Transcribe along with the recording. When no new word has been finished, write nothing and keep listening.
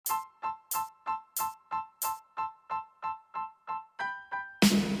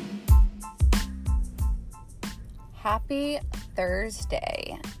Happy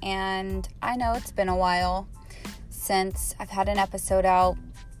Thursday, and I know it's been a while since I've had an episode out.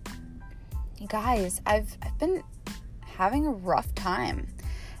 You guys, I've been having a rough time.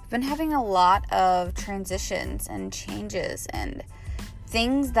 I've been having a lot of transitions and changes and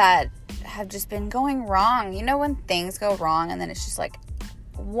things that have just been going wrong. You know when things go wrong and then it's just like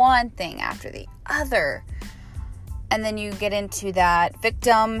one thing after the other. And then you get into that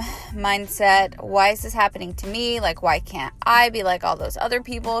victim mindset. Why is this happening to me? Like, why can't I be like all those other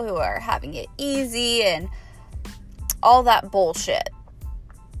people who are having it easy and all that bullshit?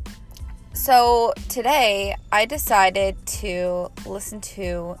 So today I decided to listen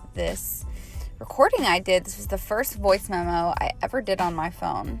to this recording I did. This was the first voice memo I ever did on my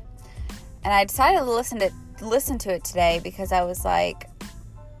phone. And I decided to listen to it today because I was like,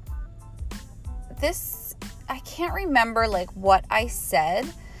 I can't remember like what I said.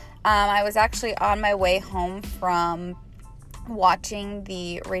 I was actually on my way home from watching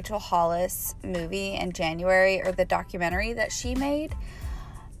the Rachel Hollis movie in January, or the documentary that she made.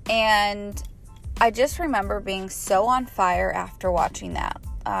 And I just remember being so on fire after watching that.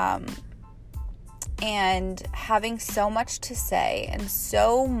 And having so much to say and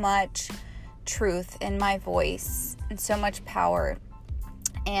so much truth in my voice and so much power.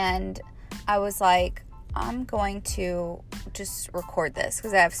 And I was like, I'm going to just record this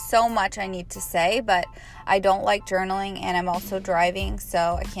because I have so much I need to say, but I don't like journaling and I'm also driving,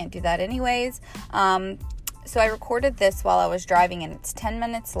 so I can't do that anyways. So I recorded this while I was driving and it's 10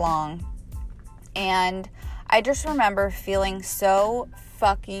 minutes long. And I just remember feeling so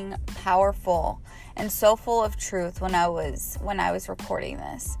fucking powerful and so full of truth when I was recording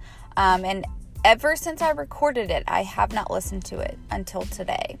this. And ever since I recorded it, I have not listened to it until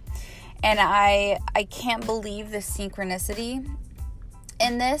today. And I can't believe the synchronicity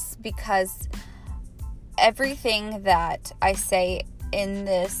in this, because everything that I say in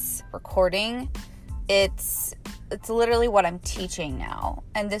this recording, it's literally what I'm teaching now.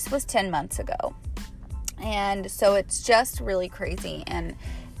 And this was 10 months ago. And so it's just really crazy. And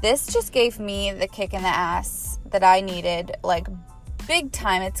this just gave me the kick in the ass that I needed, like big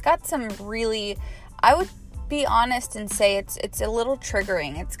time. It's got some really, I would be honest and say it's a little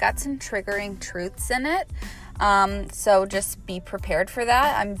triggering. It's got some triggering truths in it. So just be prepared for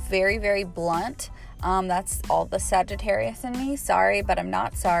that. I'm very, very blunt. That's all the Sagittarius in me. Sorry, but I'm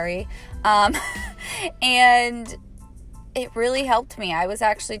not sorry. And it really helped me. I was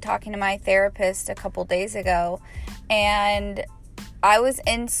actually talking to my therapist a couple days ago, and I was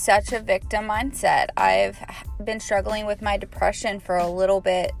in such a victim mindset. I've been struggling with my depression for a little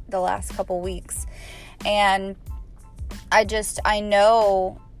bit the last couple weeks. And I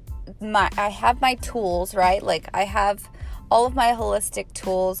know I have my tools, right? Like I have all of my holistic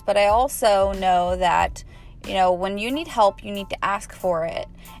tools, but I also know that, you know, when you need help, you need to ask for it.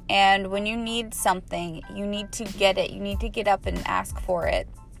 And when you need something, you need to get it. You need to get up and ask for it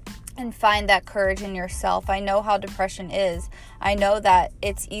and find that courage in yourself. I know how depression is. I know that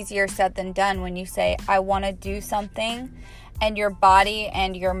it's easier said than done when you say, I want to do something. And your body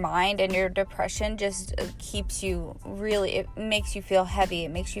and your mind and your depression just keeps you really, it makes you feel heavy. It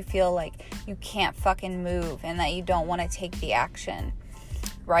makes you feel like you can't fucking move and that you don't want to take the action,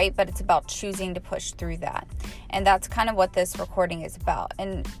 right? But it's about choosing to push through that. And that's kind of what this recording is about.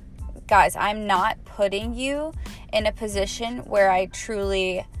 And guys, I'm not putting you in a position where I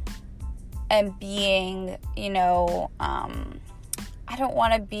truly am being, I don't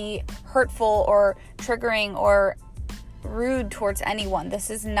want to be hurtful or triggering or rude towards anyone.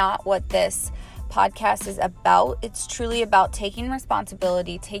 This is not what this podcast is about. It's truly about taking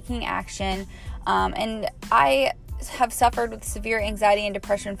responsibility, taking action. And I have suffered with severe anxiety and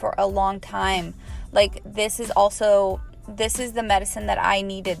depression for a long time. Like, this is the medicine that I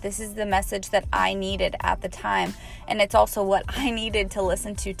needed. This is the message that I needed at the time. And it's also what I needed to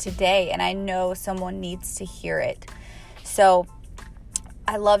listen to today. And I know someone needs to hear it. So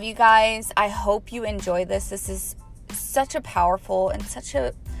I love you guys. I hope you enjoy this. This is such a powerful and such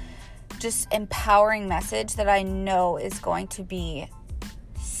a just empowering message that I know is going to be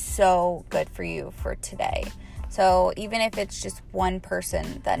so good for you for today. So even if it's just one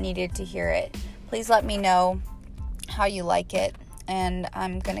person that needed to hear it, please let me know how you like it, and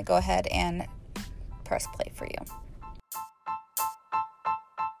I'm going to go ahead and press play for you.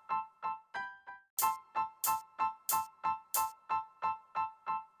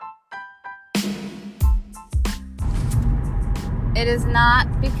 It is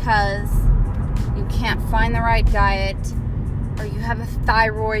not because you can't find the right diet, or you have a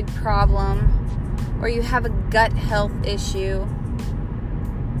thyroid problem, or you have a gut health issue.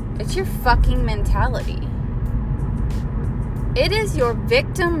 It's your fucking mentality. It is your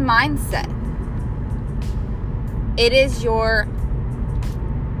victim mindset. It is your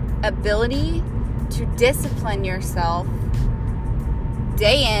ability to discipline yourself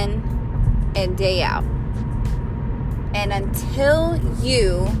day in and day out. And until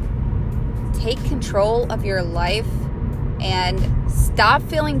you take control of your life and stop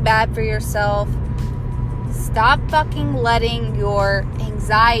feeling bad for yourself, stop fucking letting your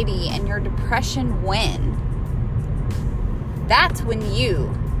anxiety and your depression win, that's when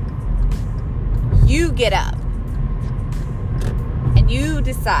you get up and you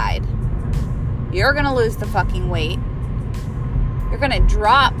decide you're going to lose the fucking weight. You're going to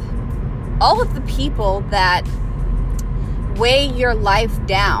drop all of the people that weigh your life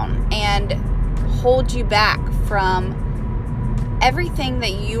down and hold you back from everything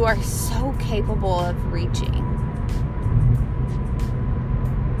that you are so capable of reaching.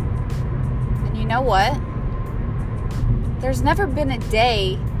 And you know what? There's never been a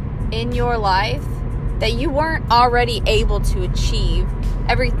day in your life that you weren't already able to achieve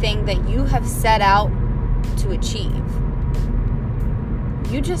everything that you have set out to achieve.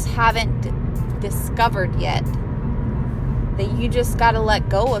 You just haven't discovered yet that you just got to let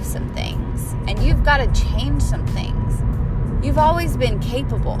go of some things and you've got to change some things. You've always been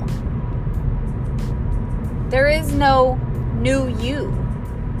capable. There is no new you.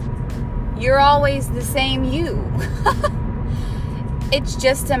 You're always the same you. It's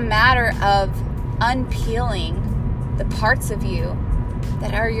just a matter of unpeeling the parts of you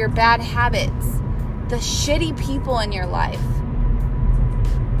that are your bad habits, the shitty people in your life,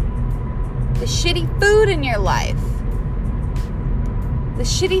 the shitty food in your life, the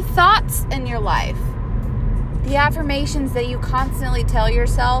shitty thoughts in your life, the affirmations that you constantly tell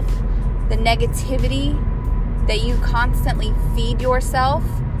yourself, the negativity that you constantly feed yourself,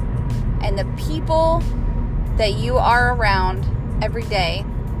 and the people that you are around every day.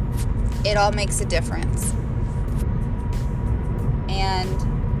 It all makes a difference. And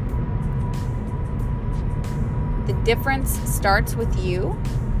the difference starts with you.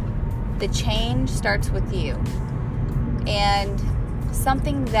 The change starts with you. And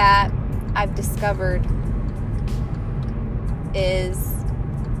something that I've discovered is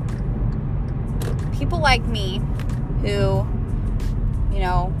people like me who,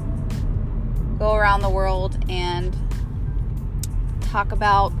 go around the world and talk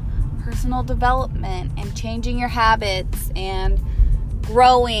about personal development and changing your habits and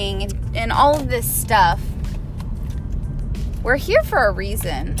growing and all of this stuff. We're here for a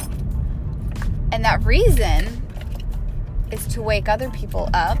reason. And that reason is to wake other people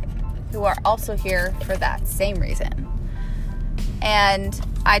up who are also here for that same reason. And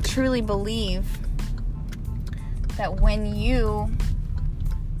I truly believe that when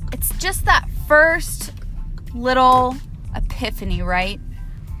it's just that first little epiphany, right?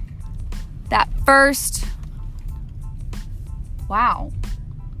 That first, wow,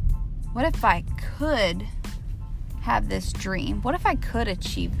 what if I could have this dream? What if I could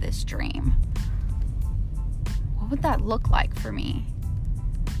achieve this dream? What would that look like for me?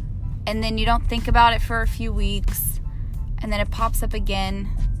 And then you don't think about it for a few weeks, and then it pops up again,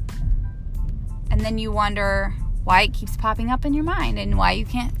 and then you wonder why it keeps popping up in your mind and why you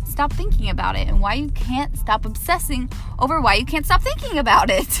can't stop thinking about it and why you can't stop obsessing over why you can't stop thinking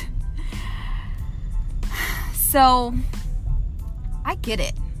about it. So, I get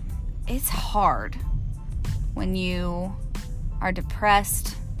it. It's hard when you are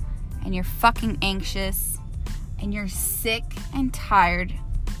depressed and you're fucking anxious and you're sick and tired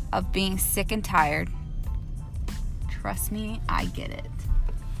of being sick and tired. Trust me, I get it.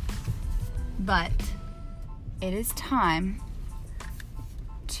 But it is time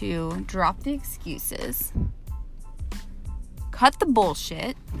to drop the excuses, cut the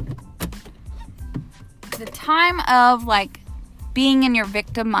bullshit. The time of being in your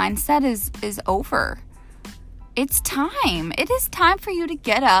victim mindset is over. It's time. It is time for you to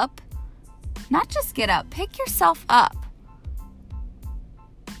get up. Not just get up, pick yourself up.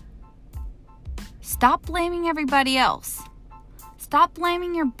 Stop blaming everybody else. Stop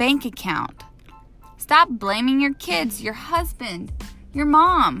blaming your bank account. Stop blaming your kids, your husband, your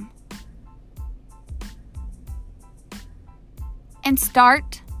mom. And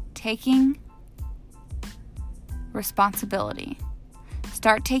start taking responsibility.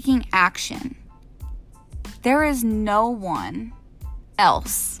 Start taking action. There is no one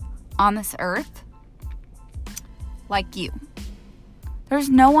else on this earth like you. There's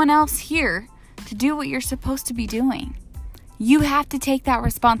no one else here to do what you're supposed to be doing. You have to take that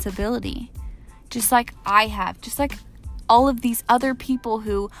responsibility. Just like I have. Just like all of these other people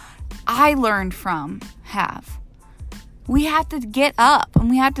who I learned from have. We have to get up and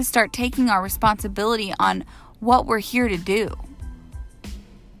we have to start taking our responsibility on what we're here to do.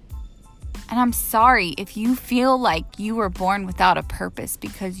 And I'm sorry if you feel like you were born without a purpose,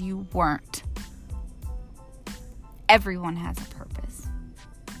 because you weren't. Everyone has a purpose.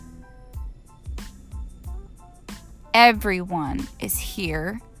 Everyone is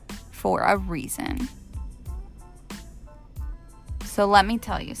here for a reason. So let me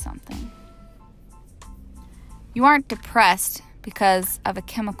tell you something. You aren't depressed because of a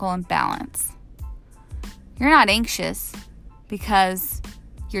chemical imbalance. You're not anxious because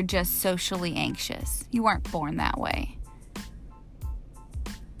you're just socially anxious. You weren't born that way.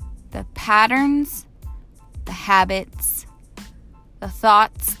 The patterns, the habits, the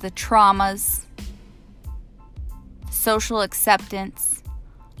thoughts, the traumas, the social acceptance,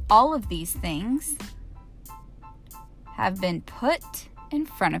 all of these things have been put in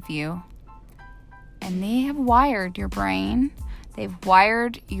front of you, and they have wired your brain. They've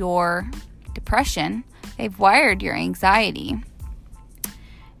wired your depression. They've wired your anxiety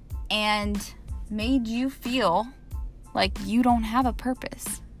and made you feel like you don't have a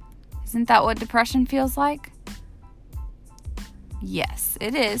purpose. Isn't that what depression feels like? Yes,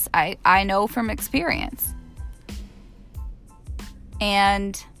 it is. I know from experience.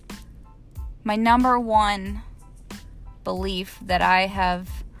 And my number one belief that I have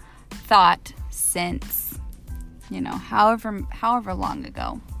thought since, however long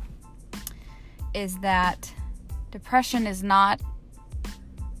ago, is that depression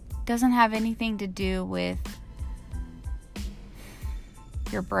doesn't have anything to do with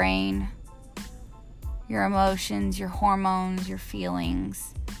your brain, your emotions, your hormones, your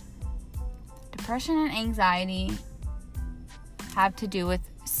feelings. Depression and anxiety have to do with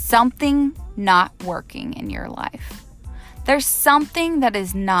something not working in your life. There's something that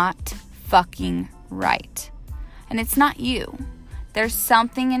is not fucking right. And it's not you. There's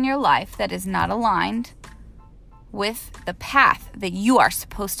something in your life that is not aligned with the path that you are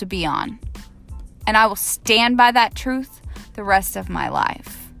supposed to be on. And I will stand by that truth the rest of my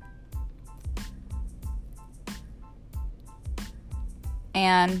life.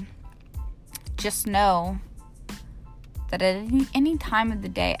 And just know that at any time of the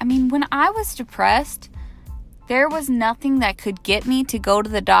day, when I was depressed, there was nothing that could get me to go to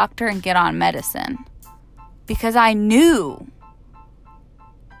the doctor and get on medicine. Because I knew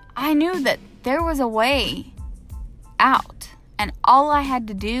that there was a way out. And all I had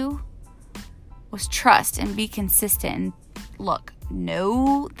to do was trust and be consistent. And look,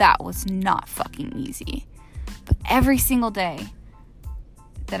 no, that was not fucking easy. But every single day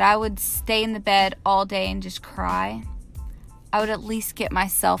that I would stay in the bed all day and just cry, I would at least get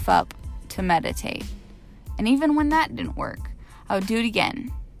myself up to meditate. And even when that didn't work, I would do it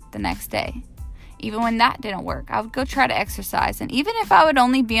again the next day. Even when that didn't work, I would go try to exercise. And even if I would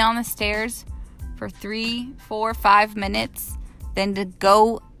only be on the stairs for 3, 4, 5 minutes, then to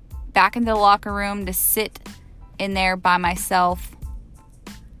go back into the locker room to sit in there by myself.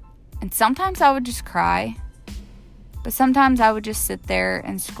 And sometimes I would just cry. But sometimes I would just sit there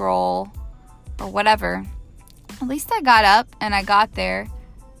and scroll or whatever. At least I got up and I got there.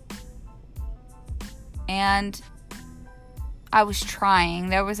 And I was trying.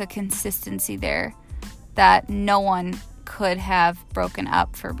 There was a consistency there that no one could have broken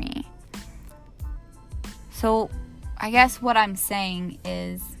up for me. So I guess what I'm saying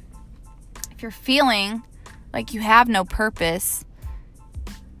is, if you're feeling like you have no purpose,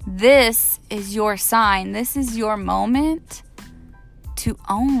 this is your sign. This is your moment to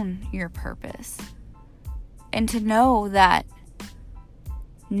own your purpose. And to know that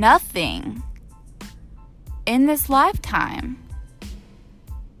nothing in this lifetime,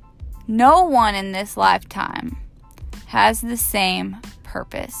 no one in this lifetime has the same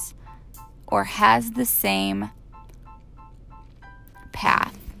purpose or has the same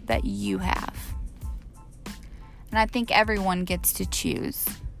path that you have. And I think everyone gets to choose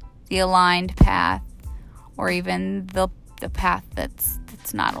the aligned path, or even the path that's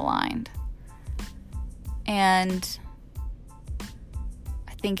not aligned. And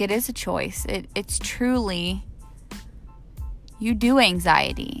I think it is a choice. It's truly, you do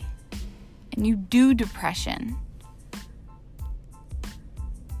anxiety and you do depression.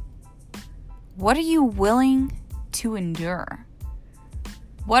 What are you willing to endure?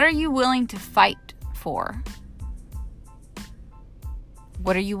 What are you willing to fight for?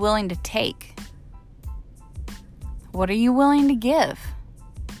 What are you willing to take? What are you willing to give?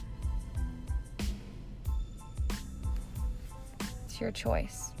 It's your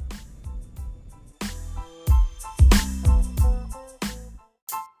choice.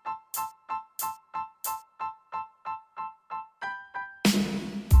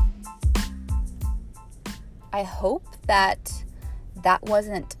 I hope that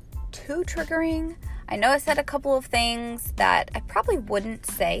wasn't too triggering. I know I said a couple of things that I probably wouldn't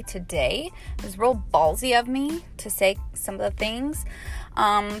say today. It was real ballsy of me to say some of the things.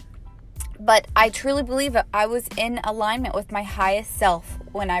 But I truly believe I was in alignment with my highest self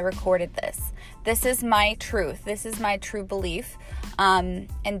when I recorded this. This is my truth. This is my true belief. And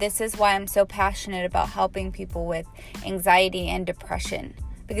this is why I'm so passionate about helping people with anxiety and depression.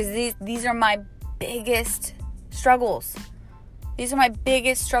 Because these are my biggest struggles. These are my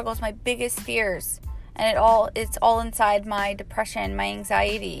biggest struggles, my biggest fears. And it's all inside my depression, my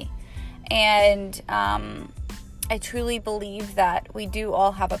anxiety. And I truly believe that we do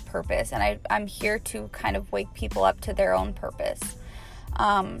all have a purpose, and I'm here to kind of wake people up to their own purpose.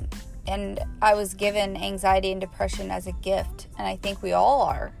 And I was given anxiety and depression as a gift, and I think we all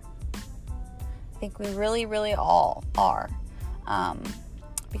are. I think we really, really all are.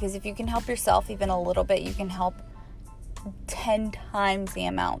 Because if you can help yourself even a little bit, you can help 10 times the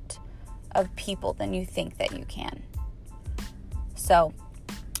amount of people than you think that you can. So,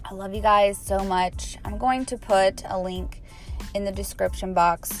 I love you guys so much. I'm going to put a link in the description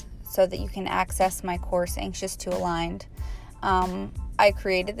box so that you can access my course, Anxious to Aligned. I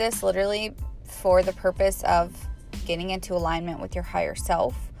created this literally for the purpose of getting into alignment with your higher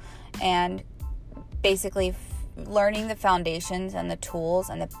self and basically learning the foundations and the tools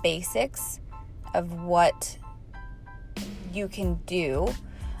and the basics of what you can do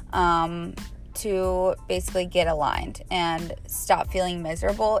to basically get aligned and stop feeling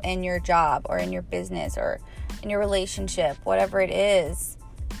miserable in your job or in your business or in your relationship, whatever it is.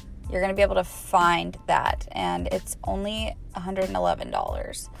 You're going to be able to find that, and it's only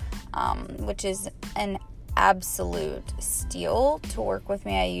 $111, which is an absolute steal to work with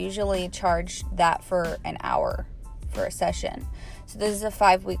me. I usually charge that for an hour for a session. So this is a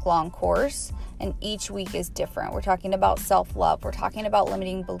 5-week-long course, and each week is different. We're talking about self-love. We're talking about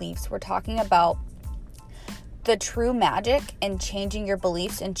limiting beliefs. We're talking about the true magic in changing your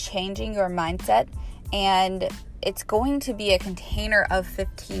beliefs and changing your mindset. And it's going to be a container of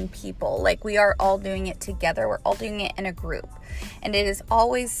 15 people. Like, we are all doing it together. We're all doing it in a group. And it is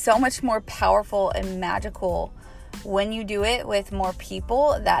always so much more powerful and magical when you do it with more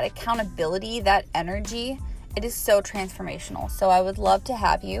people. That accountability, that energy, it is so transformational. So I would love to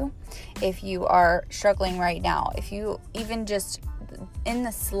have you if you are struggling right now. If you even just in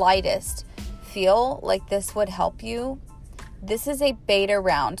the slightest feel like this would help you, this is a beta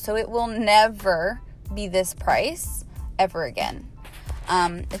round. So it will never be this price ever again.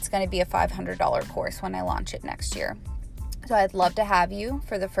 It's going to be a $500 course when I launch it next year. So I'd love to have you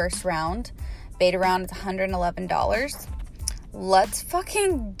for the first round. Beta round is $111. Let's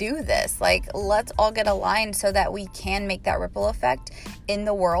fucking do this. Like, let's all get aligned so that we can make that ripple effect in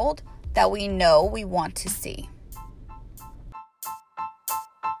the world that we know we want to see.